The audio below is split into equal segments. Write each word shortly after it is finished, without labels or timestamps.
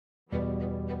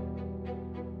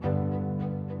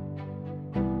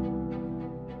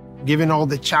Given all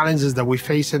the challenges that we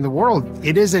face in the world,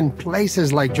 it is in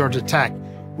places like Georgia Tech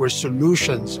where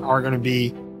solutions are going to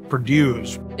be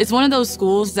produced. It's one of those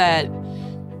schools that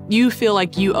you feel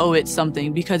like you owe it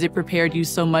something because it prepared you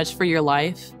so much for your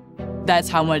life. That's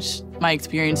how much my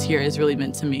experience here has really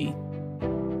meant to me.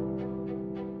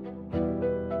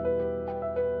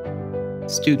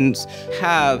 Students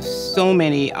have so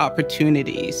many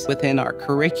opportunities within our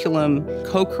curriculum,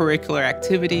 co-curricular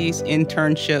activities,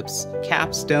 internships,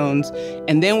 capstones,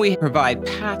 and then we provide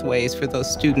pathways for those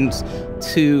students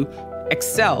to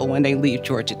excel when they leave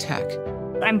Georgia Tech.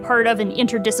 I'm part of an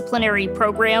interdisciplinary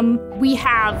program. We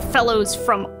have fellows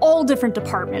from all different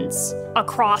departments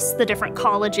across the different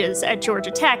colleges at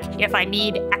Georgia Tech. If I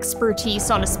need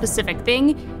expertise on a specific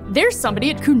thing, there's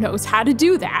somebody who knows how to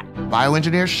do that.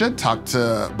 Bioengineers should talk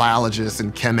to biologists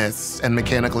and chemists and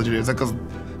mechanical engineers because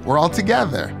we're all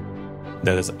together.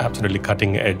 There is absolutely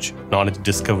cutting-edge knowledge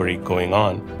discovery going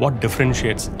on. What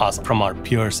differentiates us from our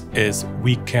peers is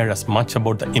we care as much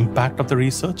about the impact of the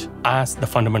research as the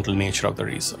fundamental nature of the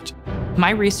research.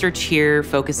 My research here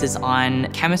focuses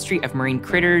on chemistry of marine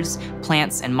critters,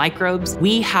 plants, and microbes.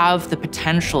 We have the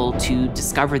potential to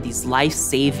discover these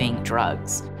life-saving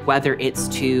drugs, whether it's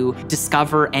to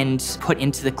discover and put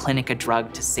into the clinic a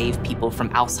drug to save people from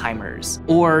Alzheimer's,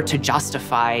 or to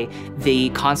justify the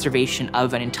conservation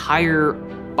of an entire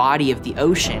body of the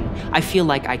ocean. I feel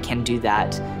like I can do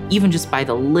that, even just by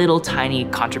the little tiny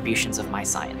contributions of my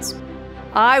science.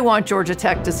 I want Georgia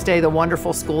Tech to stay the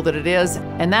wonderful school that it is,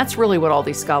 and that's really what all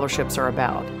these scholarships are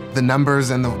about. The numbers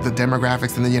and the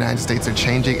demographics in the United States are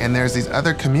changing, and there's these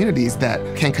other communities that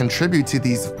can contribute to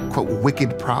these, quote,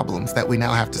 wicked problems that we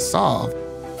now have to solve.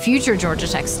 Future Georgia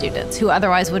Tech students who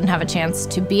otherwise wouldn't have a chance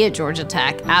to be at Georgia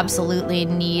Tech absolutely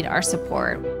need our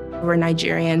support. We're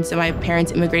Nigerians, so my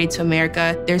parents immigrated to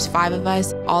America. There's 5 of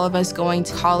us. All of us going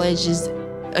to college is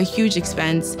a huge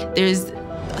expense. There's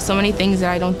so many things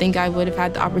that I don't think I would have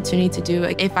had the opportunity to do.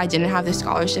 If I didn't have this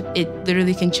scholarship, it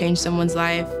literally can change someone's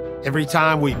life. Every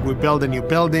time we build a new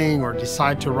building or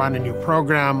decide to run a new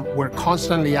program, we're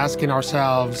constantly asking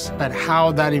ourselves about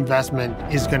how that investment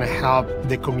is going to help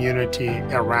the community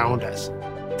around us.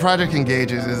 Project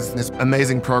Engages is this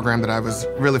amazing program that I was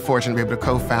really fortunate to be able to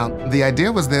co-found. The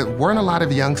idea was that weren't a lot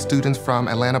of young students from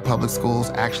Atlanta Public Schools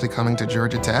actually coming to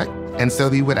Georgia Tech. And so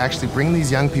we would actually bring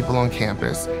these young people on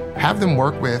campus, have them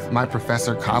work with my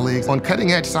professor colleagues on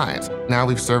cutting-edge science. Now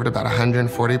we've served about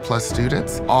 140 plus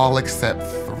students, all except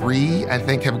 3, I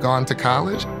think, have gone to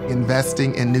college.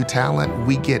 Investing in new talent,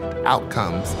 we get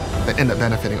outcomes that end up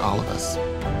benefiting all of us.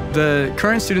 The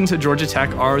current students at Georgia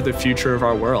Tech are the future of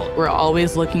our world. We're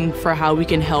always looking for how we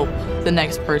can help the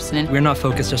next person. We're not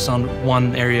focused just on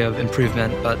one area of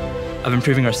improvement, but of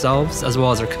improving ourselves as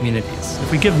well as our communities.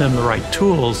 If we give them the right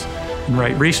tools and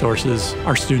right resources,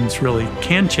 our students really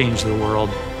can change the world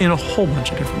in a whole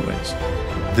bunch of different ways.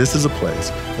 This is a place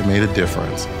that made a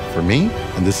difference for me,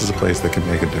 and this is a place that can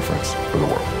make a difference for the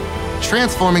world.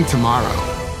 Transforming tomorrow.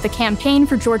 The campaign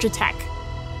for Georgia Tech.